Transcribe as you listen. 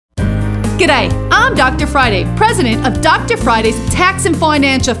G'day, I'm Dr. Friday, president of Dr. Friday's Tax and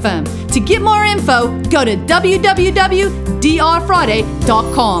Financial Firm. To get more info, go to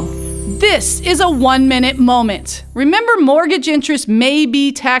www.drfriday.com. This is a 1-minute moment. Remember, mortgage interest may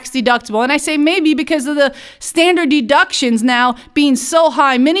be tax deductible, and I say maybe because of the standard deductions now being so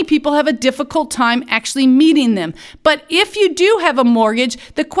high, many people have a difficult time actually meeting them. But if you do have a mortgage,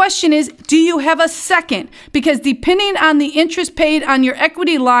 the question is, do you have a second? Because depending on the interest paid on your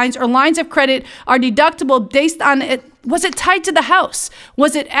equity lines or lines of credit are deductible based on it. Was it tied to the house?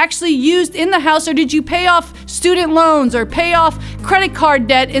 Was it actually used in the house, or did you pay off student loans or pay off credit card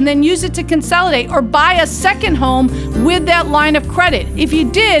debt and then use it to consolidate or buy a second home with that line of credit? If you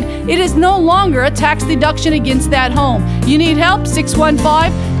did, it is no longer a tax deduction against that home. You need help?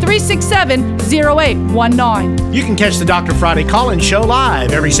 615-367-0819. You can catch the Dr. Friday call-in show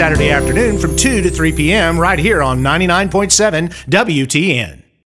live every Saturday afternoon from 2 to 3 p.m. right here on 99.7 WTN.